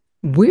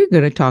we're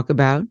going to talk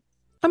about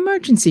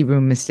emergency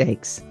room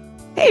mistakes.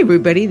 Hey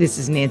everybody, this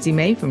is Nancy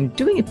May from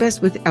Doing It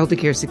Best with Elder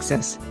Care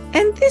Success,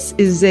 and this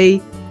is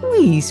a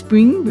wee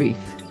spring brief.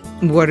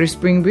 What are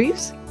spring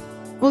briefs?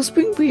 Well,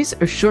 spring briefs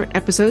are short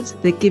episodes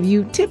that give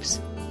you tips,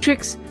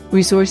 tricks,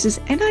 resources,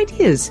 and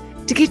ideas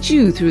to get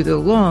you through the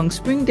long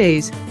spring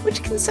days,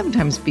 which can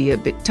sometimes be a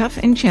bit tough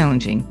and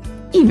challenging,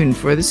 even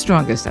for the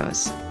strongest of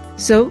us.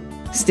 So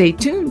stay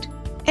tuned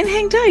and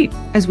hang tight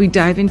as we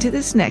dive into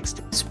this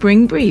next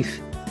spring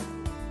brief.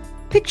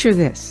 Picture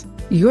this.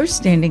 You're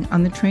standing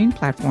on the train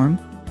platform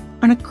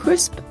on a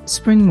crisp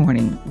spring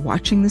morning,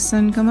 watching the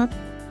sun come up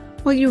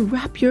while you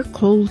wrap your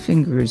cold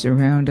fingers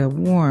around a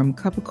warm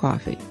cup of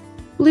coffee.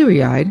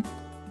 Bleary-eyed,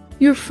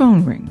 your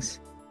phone rings.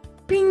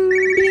 Bing,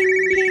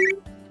 bing, bing.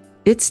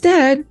 It's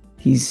Dad,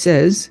 he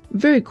says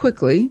very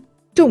quickly.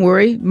 Don't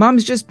worry,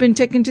 Mom's just been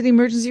taken to the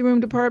emergency room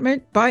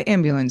department by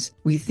ambulance.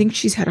 We think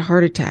she's had a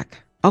heart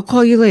attack. I'll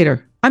call you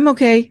later. I'm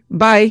okay.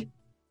 Bye.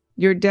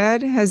 Your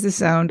dad has the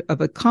sound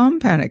of a calm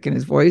panic in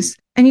his voice,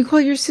 and you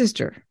call your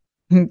sister.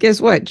 Guess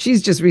what?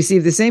 She's just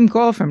received the same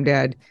call from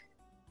Dad.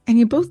 And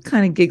you both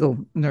kind of giggle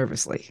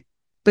nervously.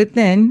 But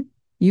then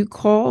you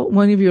call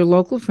one of your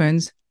local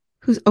friends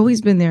who's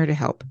always been there to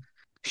help.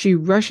 She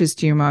rushes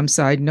to your mom's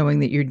side, knowing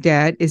that your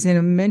dad is in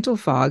a mental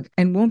fog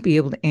and won't be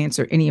able to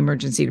answer any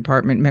emergency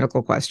department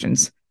medical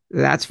questions.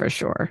 That's for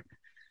sure.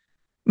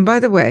 By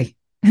the way,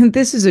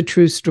 this is a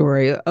true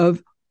story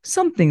of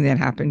something that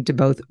happened to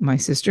both my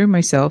sister,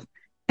 myself,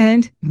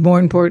 and more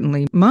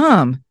importantly,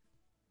 Mom.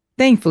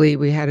 Thankfully,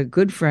 we had a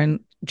good friend,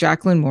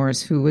 Jacqueline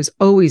Morris, who was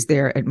always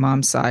there at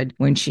Mom's side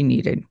when she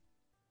needed.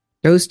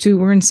 Those two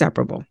were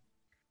inseparable.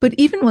 But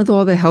even with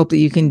all the help that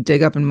you can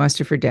dig up and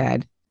muster for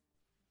Dad.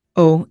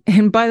 Oh,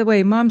 and by the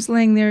way, Mom's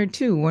laying there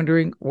too,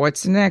 wondering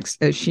what's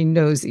next, as she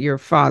knows that your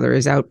father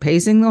is out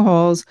pacing the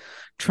halls,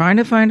 trying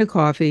to find a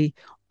coffee,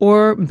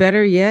 or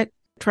better yet,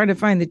 trying to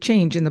find the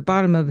change in the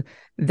bottom of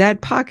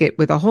that pocket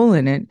with a hole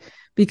in it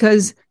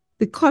because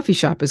the coffee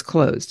shop is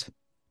closed.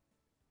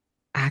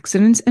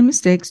 Accidents and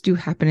mistakes do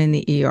happen in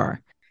the ER,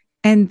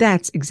 and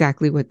that's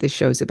exactly what this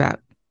show's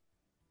about.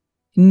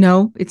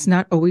 No, it's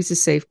not always a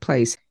safe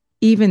place,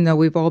 even though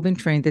we've all been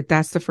trained that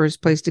that's the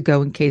first place to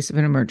go in case of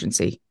an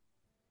emergency.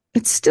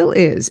 It still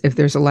is if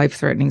there's a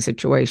life-threatening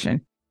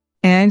situation,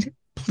 and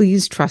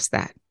please trust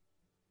that.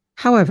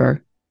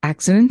 However,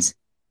 accidents,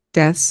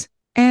 deaths,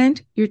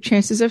 and your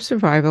chances of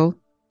survival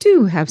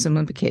do have some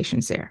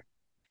implications there.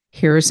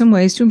 Here are some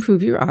ways to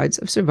improve your odds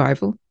of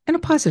survival and a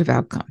positive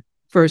outcome.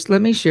 First,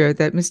 let me share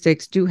that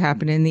mistakes do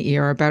happen in the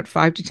ER about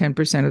 5 to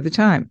 10% of the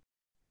time.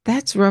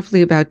 That's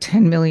roughly about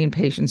 10 million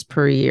patients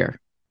per year.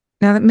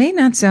 Now, that may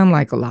not sound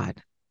like a lot,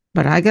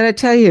 but I gotta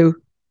tell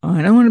you,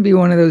 I don't want to be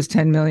one of those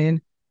 10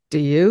 million. Do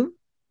you?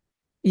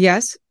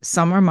 Yes,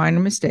 some are minor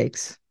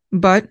mistakes,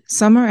 but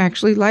some are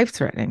actually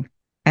life-threatening.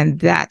 And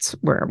that's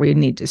where we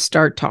need to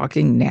start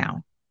talking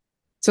now.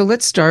 So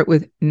let's start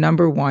with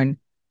number one,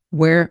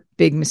 where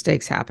big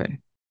mistakes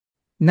happen.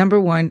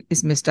 Number one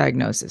is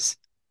misdiagnosis.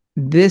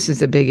 This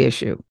is a big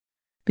issue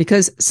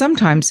because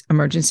sometimes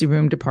emergency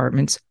room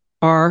departments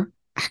are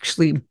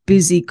actually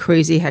busy,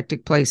 crazy,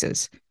 hectic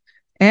places.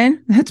 And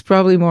that's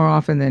probably more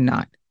often than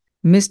not.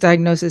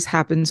 Misdiagnosis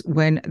happens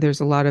when there's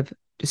a lot of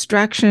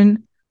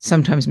distraction,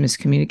 sometimes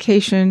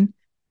miscommunication,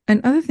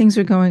 and other things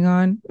are going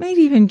on.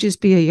 Maybe even just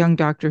be a young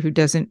doctor who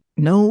doesn't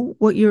know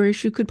what your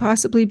issue could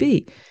possibly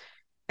be.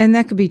 And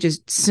that could be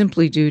just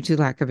simply due to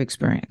lack of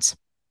experience.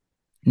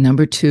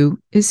 Number two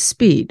is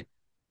speed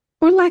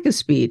or lack of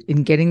speed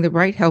in getting the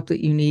right help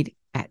that you need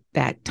at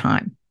that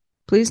time.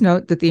 Please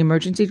note that the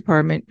emergency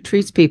department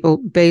treats people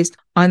based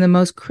on the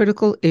most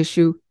critical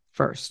issue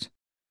first.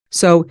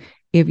 So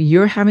if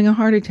you're having a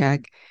heart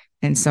attack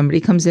and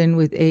somebody comes in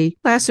with a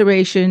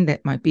laceration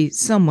that might be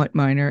somewhat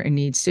minor and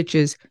needs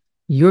stitches,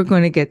 you're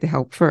going to get the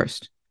help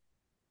first.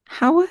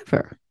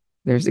 However,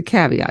 there's a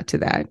caveat to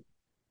that.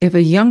 If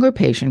a younger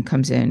patient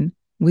comes in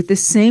with the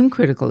same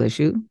critical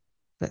issue,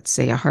 let's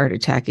say a heart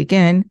attack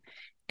again,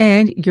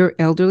 and your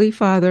elderly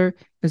father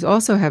is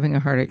also having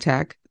a heart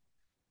attack,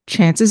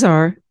 chances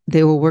are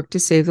they will work to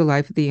save the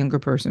life of the younger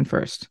person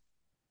first.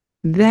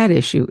 That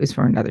issue is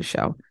for another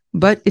show,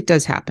 but it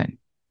does happen.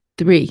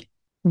 3,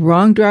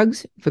 wrong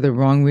drugs for the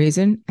wrong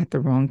reason at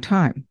the wrong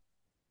time,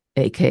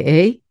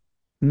 aka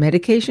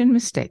medication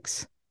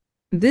mistakes.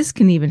 This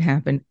can even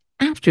happen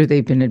after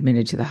they've been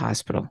admitted to the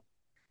hospital.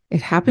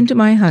 It happened to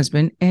my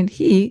husband, and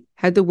he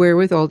had the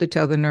wherewithal to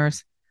tell the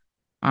nurse,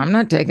 "I'm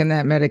not taking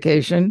that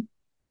medication."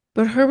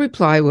 But her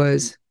reply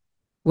was,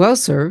 "Well,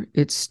 sir,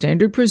 it's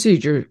standard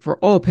procedure for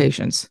all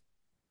patients."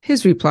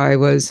 His reply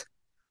was,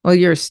 "Well,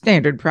 your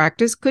standard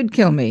practice could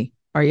kill me.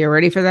 Are you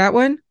ready for that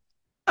one?"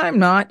 "I'm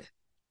not."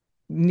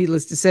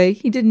 Needless to say,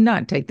 he did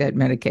not take that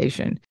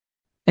medication.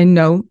 And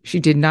no, she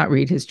did not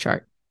read his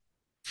chart.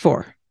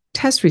 4,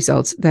 test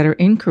results that are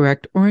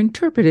incorrect or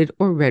interpreted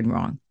or read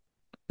wrong.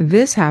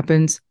 This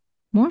happens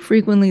more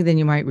frequently than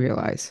you might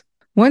realize.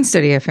 One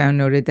study I found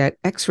noted that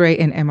X-ray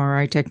and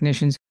MRI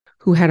technicians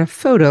who had a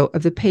photo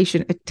of the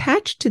patient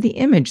attached to the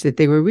image that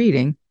they were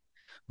reading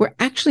were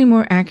actually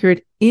more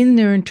accurate in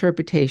their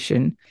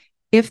interpretation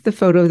if the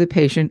photo of the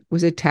patient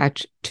was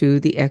attached to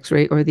the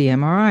X-ray or the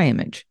MRI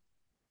image.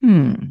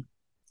 Kind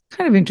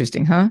of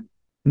interesting, huh?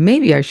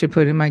 Maybe I should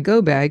put in my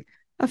go bag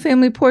a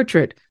family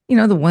portrait,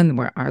 the one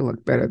where I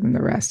look better than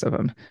the rest of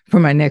them, for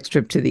my next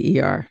trip to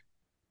the ER,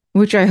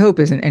 which I hope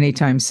isn't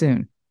anytime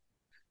soon.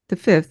 The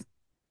fifth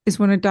is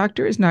when a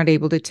doctor is not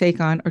able to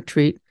take on or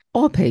treat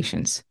all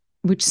patients,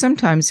 which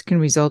sometimes can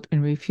result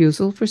in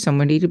refusal for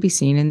somebody to be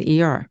seen in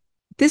the ER.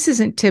 This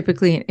isn't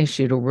typically an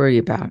issue to worry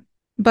about,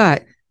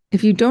 but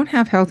if you don't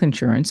have health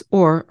insurance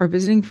or are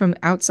visiting from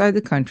outside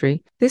the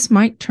country, this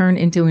might turn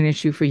into an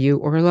issue for you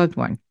or a loved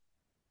one.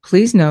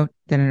 Please note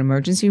that an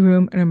emergency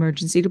room and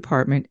emergency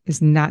department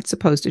is not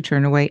supposed to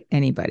turn away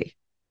anybody.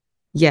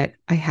 Yet,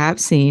 I have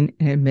seen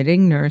an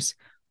admitting nurse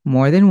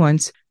more than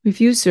once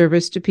refuse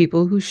service to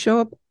people who show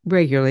up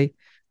regularly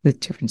with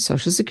different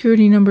social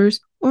security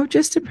numbers or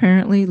just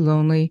apparently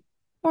lonely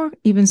or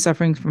even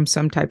suffering from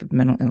some type of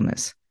mental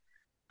illness.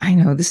 I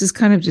know this is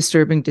kind of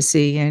disturbing to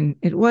see, and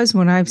it was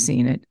when I've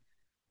seen it.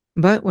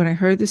 But when I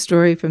heard the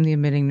story from the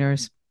admitting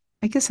nurse,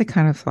 I guess I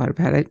kind of thought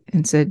about it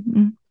and said,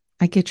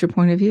 I get your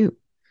point of view.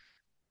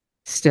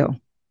 Still,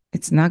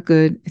 it's not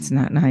good. It's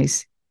not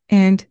nice.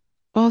 And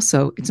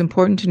also, it's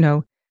important to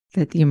know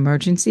that the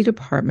emergency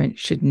department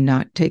should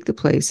not take the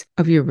place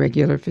of your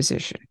regular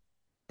physician.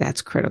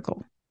 That's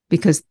critical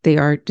because they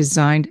are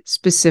designed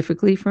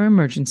specifically for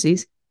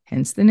emergencies,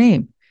 hence the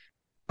name.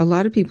 A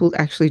lot of people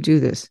actually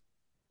do this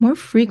more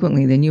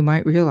frequently than you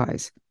might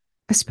realize,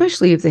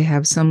 especially if they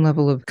have some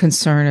level of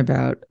concern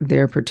about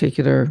their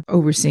particular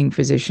overseeing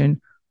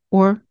physician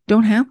or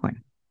don't have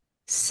one.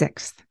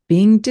 Sixth,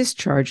 being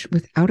discharged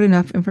without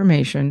enough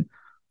information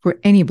for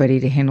anybody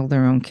to handle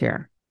their own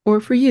care,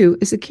 or for you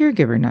as a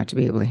caregiver not to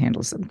be able to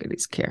handle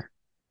somebody's care.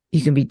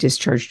 You can be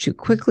discharged too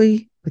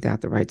quickly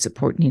without the right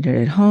support needed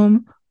at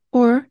home,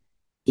 or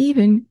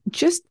even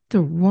just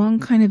the wrong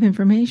kind of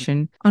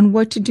information on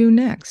what to do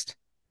next.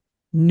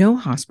 No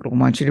hospital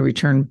wants you to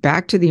return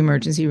back to the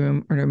emergency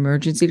room or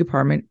emergency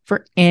department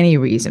for any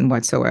reason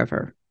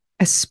whatsoever,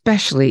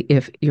 especially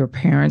if your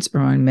parents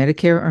are on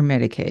Medicare or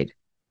Medicaid.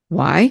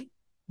 Why?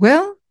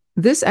 Well,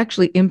 this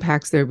actually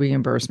impacts their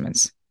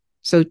reimbursements.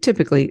 So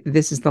typically,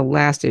 this is the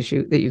last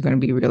issue that you're going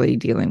to be really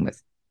dealing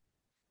with.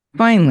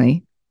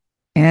 Finally,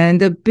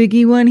 and the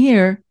biggie one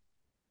here,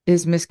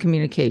 is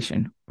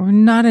miscommunication or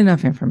not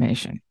enough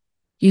information.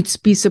 You'd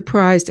be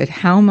surprised at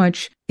how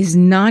much is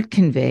not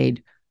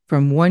conveyed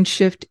from one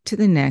shift to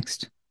the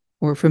next,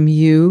 or from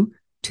you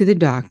to the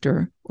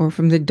doctor, or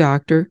from the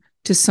doctor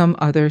to some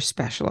other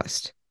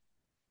specialist.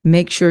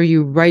 Make sure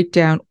you write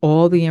down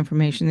all the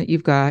information that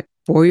you've got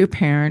for your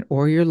parent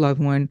or your loved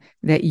one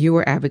that you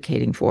are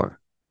advocating for.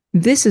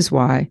 This is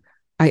why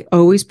I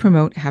always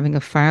promote having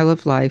a file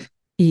of life.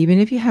 Even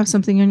if you have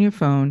something on your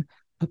phone,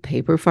 a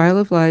paper file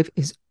of life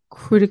is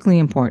critically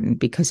important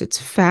because it's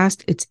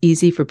fast, it's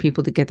easy for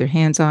people to get their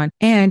hands on,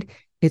 and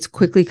it's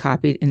quickly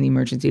copied in the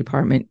emergency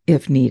department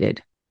if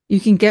needed. You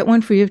can get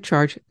one free of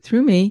charge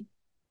through me,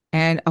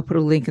 and I'll put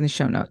a link in the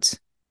show notes.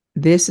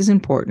 This is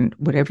important.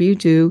 Whatever you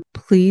do,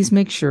 please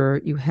make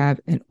sure you have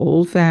an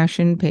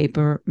old-fashioned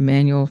paper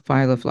manual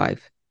file of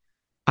life.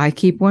 I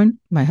keep one,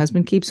 my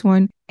husband keeps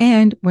one,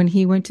 and when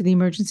he went to the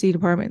emergency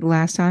department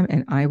last time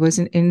and I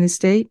wasn't in the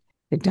state,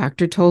 the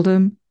doctor told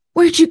him,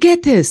 "Where'd you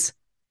get this?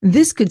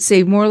 This could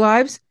save more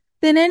lives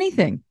than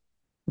anything."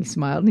 He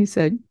smiled and he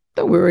said,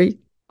 "Don't worry,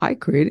 I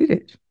created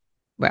it."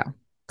 Well,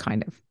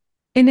 kind of.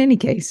 In any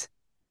case,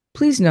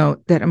 please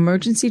note that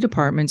emergency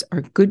departments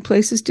are good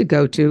places to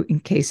go to in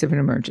case of an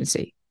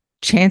emergency.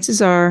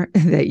 Chances are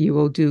that you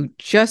will do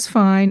just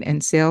fine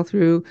and sail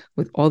through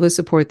with all the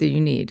support that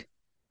you need.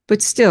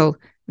 But still,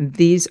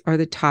 these are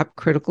the top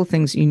critical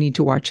things you need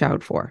to watch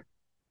out for.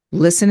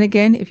 Listen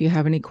again if you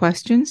have any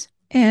questions,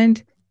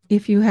 and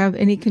if you have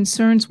any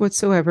concerns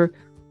whatsoever,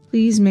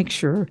 please make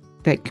sure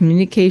that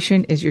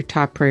communication is your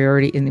top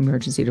priority in the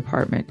emergency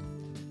department.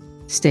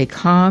 Stay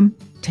calm,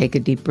 take a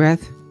deep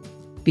breath,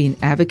 be an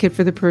advocate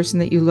for the person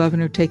that you love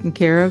and are taking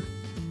care of,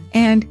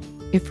 and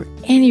if for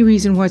any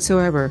reason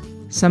whatsoever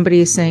somebody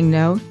is saying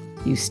no,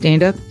 you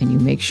stand up and you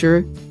make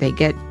sure they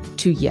get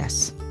to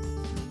yes.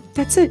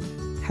 That's it.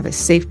 Have a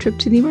safe trip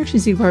to the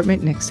emergency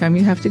department next time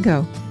you have to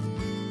go.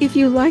 If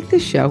you like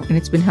this show and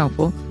it's been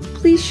helpful,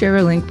 please share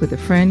a link with a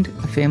friend,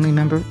 a family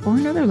member, or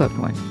another loved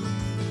one.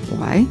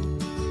 Why?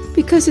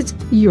 Because it's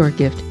your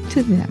gift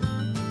to them.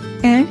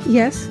 And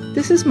yes,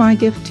 this is my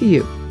gift to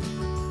you.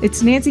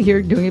 It's Nancy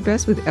here, doing it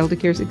best with Elder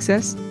Care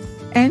Success.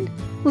 And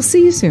we'll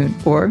see you soon.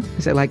 Or,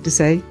 as I like to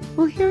say,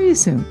 we'll hear you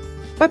soon.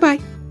 Bye-bye.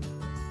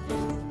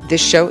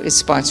 This show is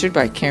sponsored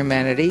by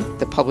CareManity,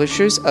 the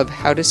publishers of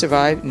How to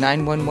Survive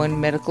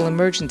 911 Medical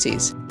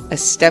Emergencies, a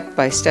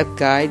step-by-step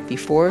guide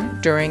before,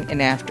 during,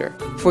 and after.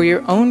 For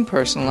your own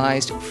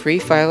personalized free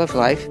file of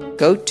life,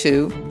 go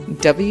to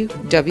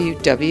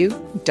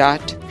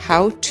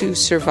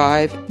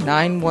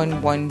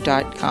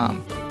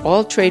www.howtosurvive911.com.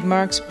 All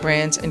trademarks,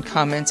 brands, and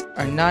comments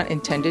are not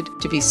intended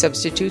to be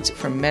substitutes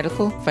for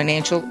medical,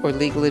 financial, or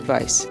legal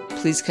advice.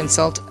 Please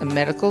consult a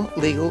medical,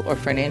 legal, or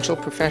financial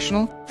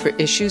professional for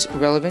issues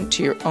relevant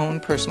to your own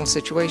personal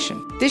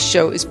situation. This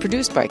show is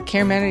produced by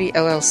CareManity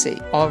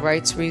LLC. All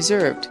rights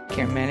reserved.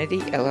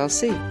 CareManity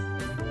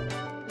LLC.